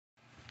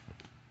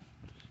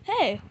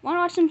Hey, wanna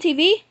watch some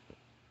TV?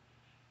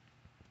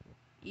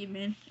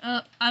 Even.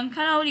 I'm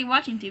kind of already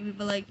watching TV,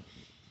 but like,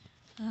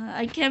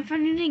 I can't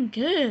find anything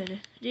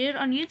good, dude,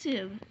 on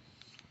YouTube.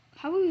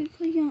 How would we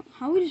click on?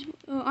 How would?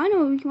 Oh, I know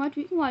what we can watch.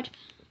 We can watch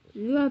a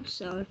new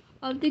episode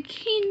of The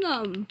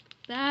Kingdom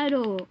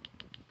Battle,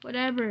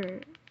 whatever.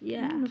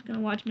 Yeah. I'm just gonna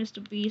watch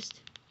Mr.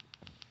 Beast.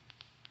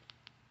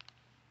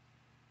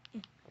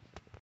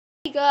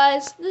 Hey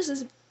guys, this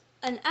is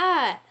an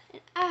ad.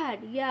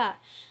 Yeah.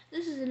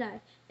 This is an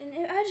ad. And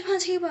I just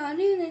want to tell you about a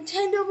new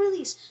Nintendo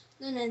release,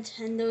 the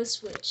Nintendo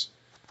Switch.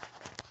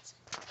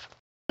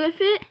 With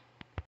it,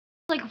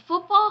 like a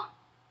football.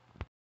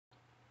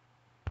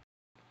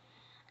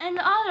 And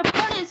the other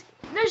part is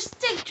there's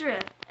stick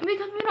drift. And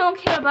because we don't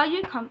care about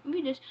your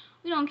company,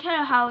 we don't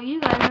care how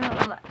you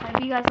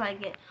guys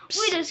like it.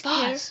 We just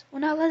care. We're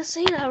not allowed to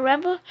say that,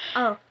 remember?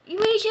 Oh, we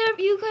care if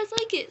you guys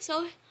like it.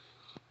 So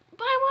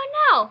buy one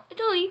now.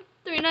 It's only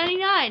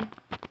 $3.99.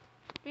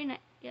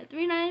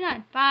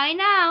 $3.99. Buy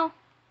now.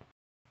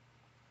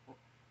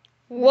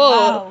 Whoa.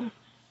 Wow.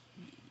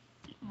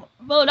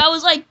 Bro, that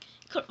was like.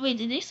 Wait,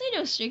 did they say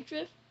there was stick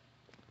drift?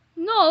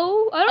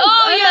 No, I don't.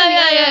 Oh,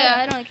 yeah.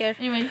 I don't care.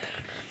 Anyway,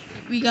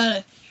 we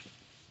gotta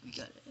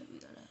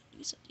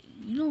do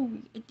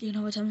something. Do you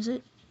know what time is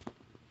it?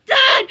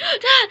 Dad!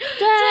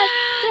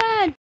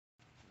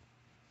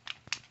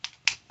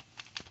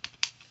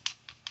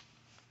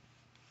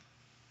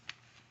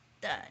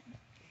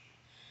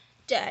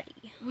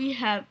 Daddy. We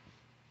have.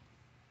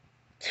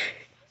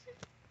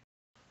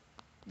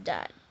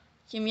 Dad,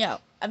 hear me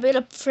out. I made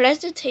a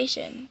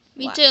presentation.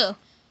 Me too.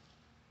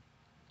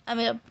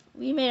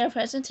 We made a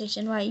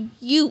presentation why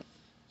you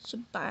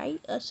should buy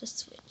us a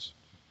Switch.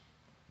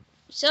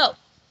 So,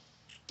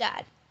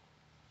 Dad,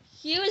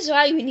 here's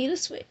why we need a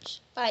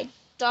Switch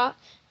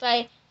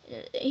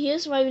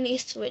here's why we need a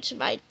Switch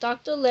by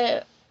Dr.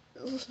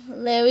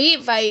 Larry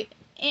by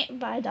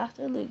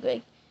Dr.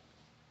 Ludwig.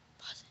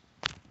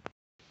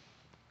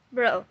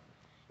 Bro,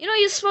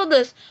 you spelled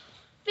this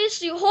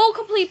your whole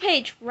complete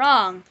page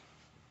wrong.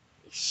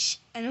 Shh,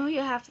 I know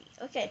you're happy.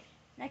 Okay,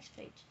 next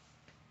page.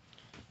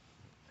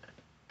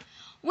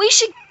 We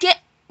should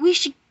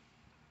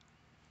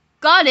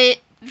got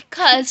it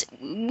because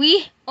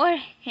we are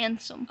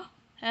handsome.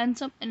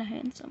 Handsome.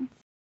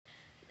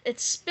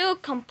 It's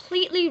spelled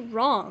completely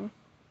wrong.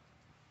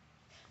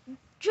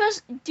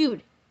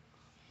 Dude,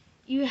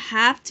 you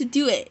have to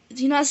do it.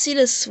 Do you not see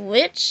the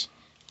Switch?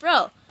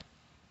 Bro.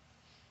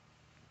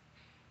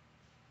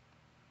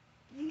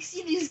 Do you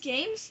see these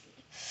games?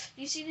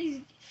 Do you see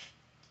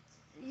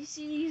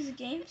these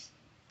games?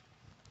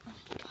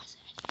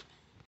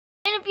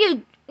 And if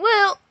you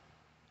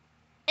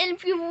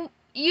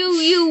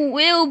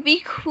will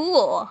be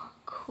cool.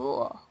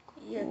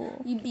 Yeah,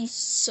 you'd be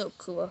so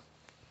cool.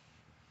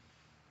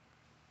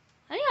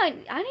 I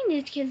think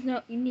these kids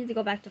know you need to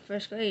go back to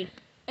first grade.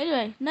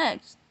 Anyway,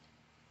 next.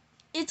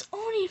 It's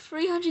only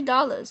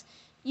 $300.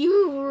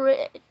 You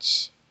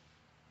rich.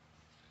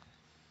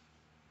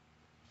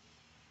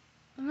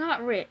 I'm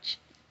not rich.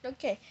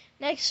 Okay,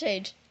 next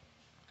page.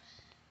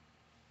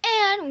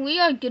 And we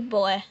are good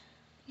boy.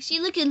 You see,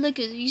 look at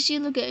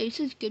it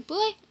says good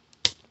boy?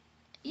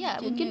 Yeah,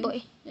 we're good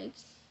boy.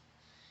 Next.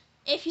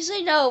 If you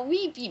say no,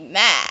 we'd be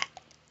mad.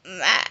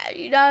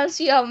 You don't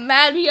see how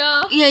mad we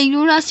are? Yeah, you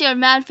do not see our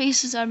mad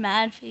faces,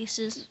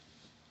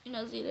 You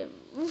don't see them.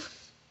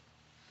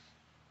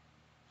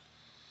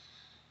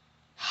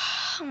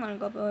 I'm gonna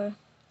go boy.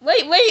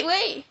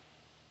 Wait.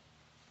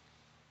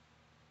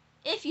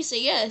 If you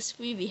say yes,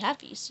 we'd be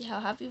happy. See how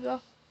happy we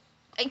are?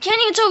 I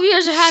can't even tell if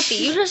yours are happy.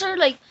 You just are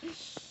like, you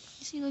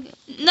see, look at.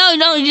 No,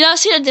 you don't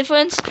see the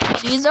difference.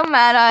 These are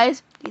mad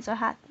eyes. These are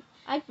happy.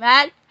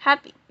 Mad,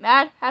 happy,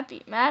 mad,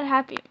 happy, mad,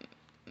 happy,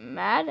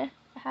 mad,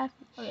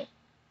 happy. Okay.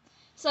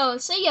 So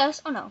say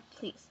yes or no,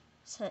 please.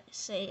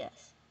 Say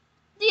yes.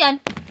 The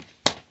end.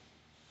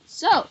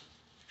 So,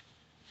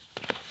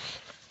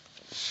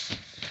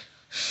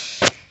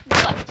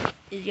 what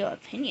is your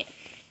opinion?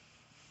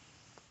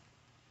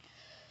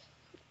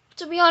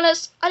 To be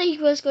honest, I think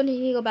he was going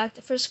to go back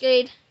to first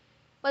grade.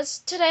 But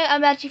today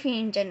I'm actually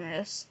feeling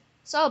generous.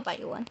 So I'll buy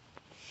you one.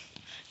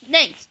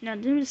 Thanks. Now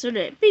do this sort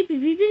of beep beep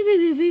beep beep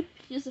beep beep.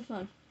 Use the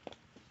phone.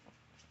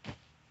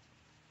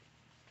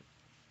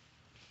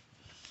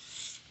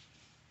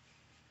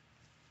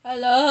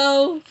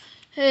 Hello.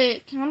 Hey,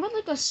 can I buy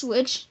like a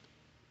Switch?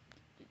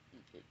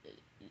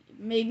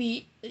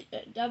 Maybe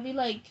that'd be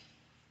like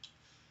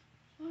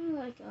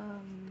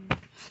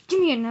Give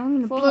me a now.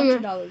 I'm gonna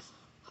 $400.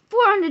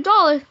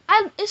 $400.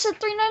 It's at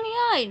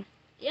 $3.99.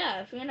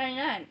 Yeah,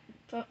 $3.99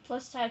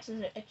 plus tax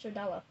is an extra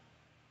 $1.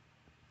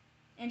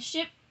 And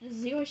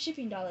 $0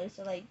 shipping dollars.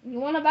 So like, you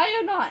wanna buy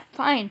it or not?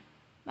 Fine,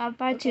 I'll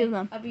buy two of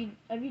them. I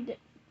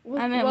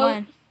meant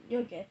one.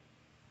 You're okay.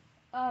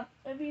 I'll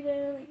be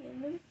there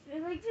in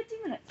like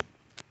 15 minutes.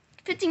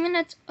 15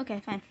 minutes? Okay,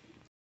 fine.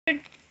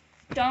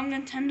 Dumb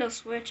Nintendo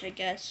Switch, I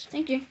guess.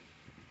 Thank you.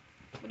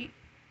 What do you?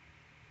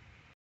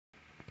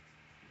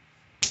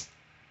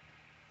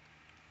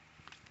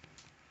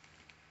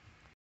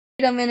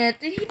 Wait a minute.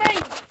 Did he buy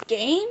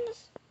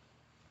games?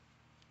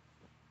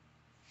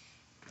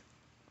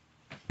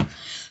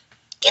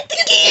 Get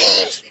the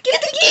games!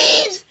 Get the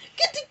games!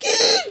 Get the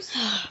games!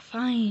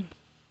 Fine.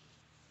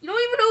 You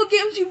don't even know what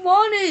games you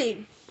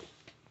wanted.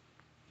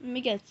 Let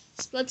me get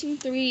Splatoon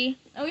 3.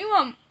 Oh, you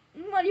want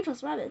Money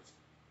Plus Rabbits.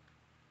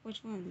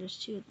 Which one? There's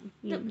two of them.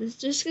 Yeah,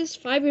 this is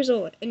 5 years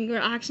old, and you're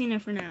asking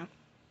it for now.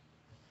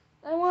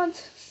 I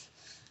want.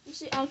 You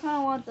see, I kind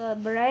of want the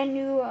brand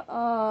new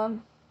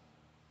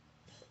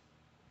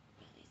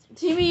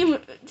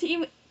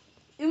Team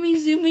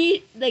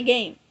Umizoomi the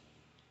game.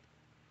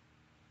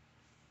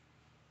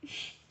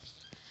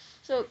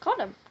 So call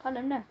them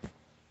now.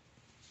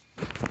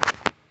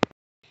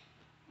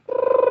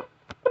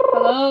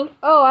 Hello.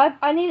 Oh,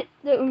 I need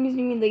the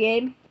Umizoomi the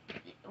game.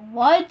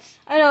 What?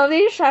 I know,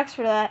 these tracks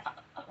for that.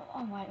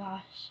 Oh my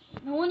gosh.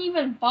 No one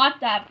even bought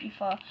that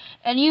before.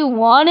 And you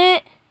want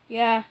it?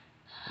 Yeah.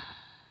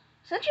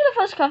 Since you're the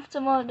first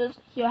customer, just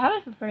you have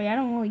it for free. I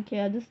don't really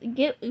care. Just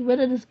get rid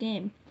of this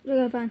game.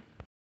 Okay, fine.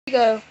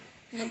 Here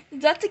you go.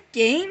 Is that the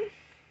game?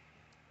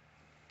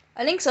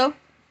 I think so.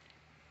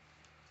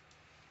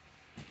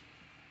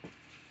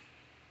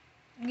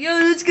 Yo,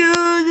 let's go.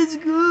 Let's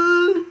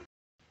go.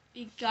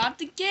 We got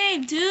the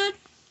game, dude.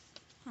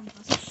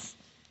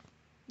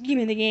 Give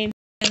me the game.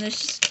 And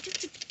it's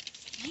just a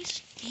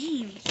nice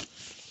game.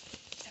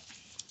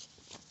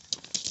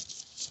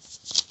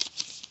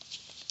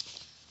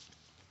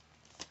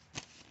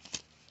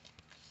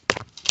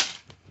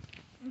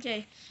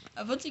 Okay,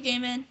 I put the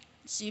game in.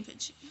 Let's see if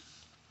it's.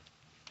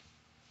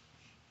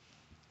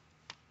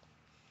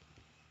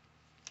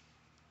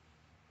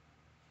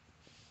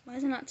 Why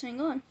is it not turning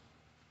on?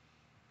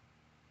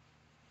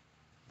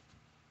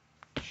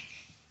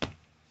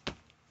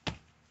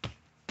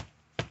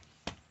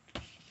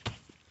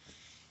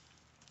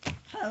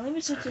 Let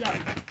me switch it up.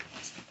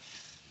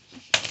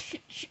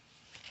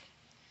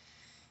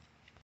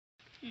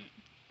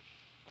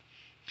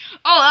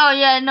 Oh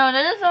yeah, no,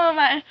 that is some of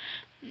my.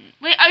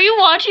 Wait, are you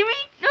watching me?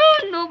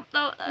 No.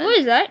 What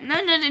is that? No.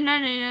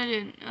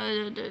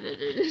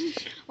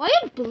 Why are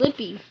you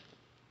Blippi?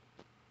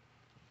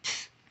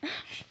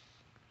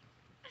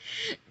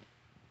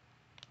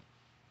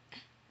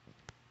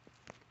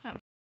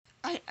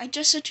 I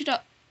just set it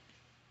up.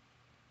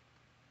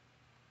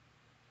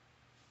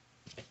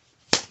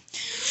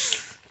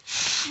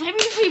 Maybe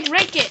if we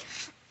break it.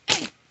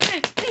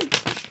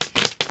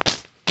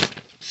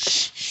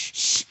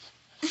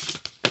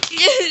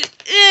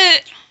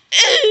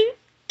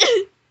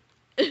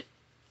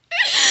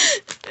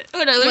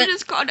 Hold on, let me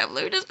just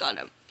call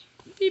them.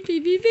 Beep,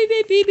 beep, beep, beep,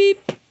 beep, beep, beep.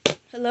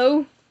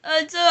 Hello?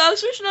 So I was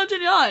switching on to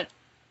the on.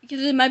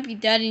 Because it might be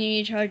dead and you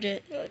need to charge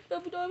it. I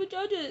don't have a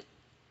charge it.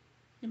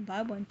 Then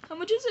buy one. How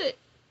much is it?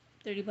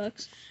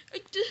 $30.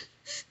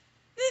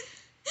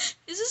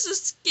 Is this a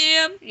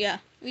scam? Yeah.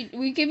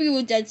 We gave you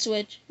a dead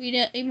switch. We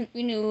knew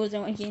it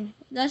wasn't working.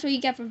 That's what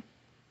you get for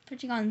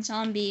putting on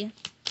zombie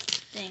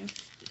thing.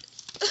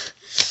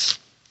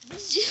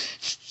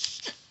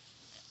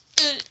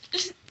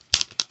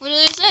 What did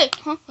they say?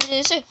 Huh? What did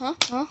they say?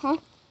 Huh?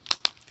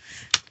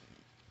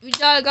 We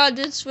got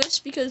this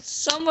switch because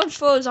someone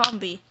threw a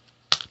zombie.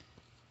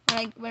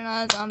 Like, we're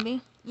not a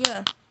zombie?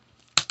 Yeah.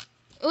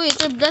 Oh, wait,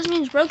 that doesn't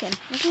mean it's broken.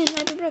 That means it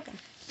might be broken.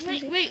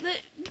 Wait,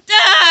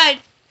 Dad!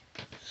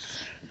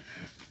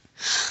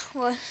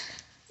 What?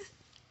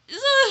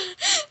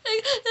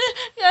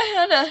 I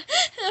had a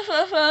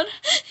phone.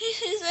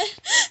 He said,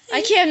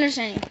 I can't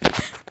understand you.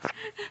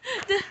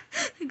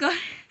 the guy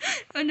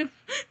on the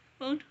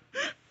phone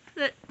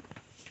said,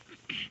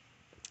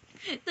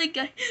 the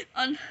guy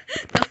on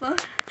the phone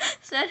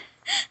said,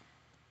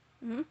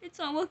 it's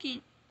not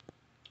working.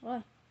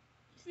 Why?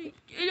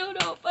 I don't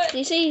know, but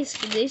They say you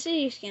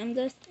scammed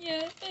us.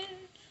 yeah.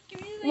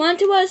 Want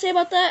to say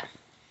about that?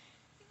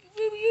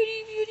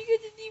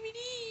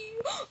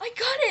 I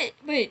got it.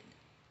 Wait,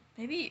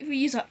 maybe if we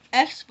use our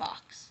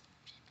Xbox.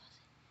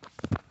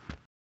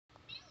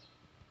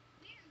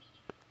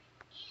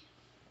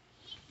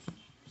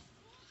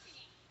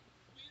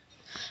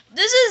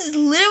 This is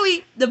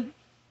literally the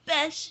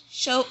best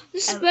show.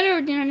 This ever. is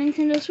better than our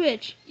Nintendo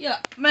Switch. Yeah,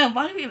 man.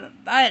 Why did we even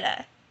buy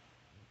that?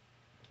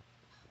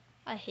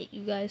 I hate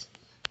you guys.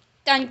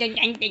 Dun dun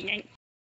dun dun dun.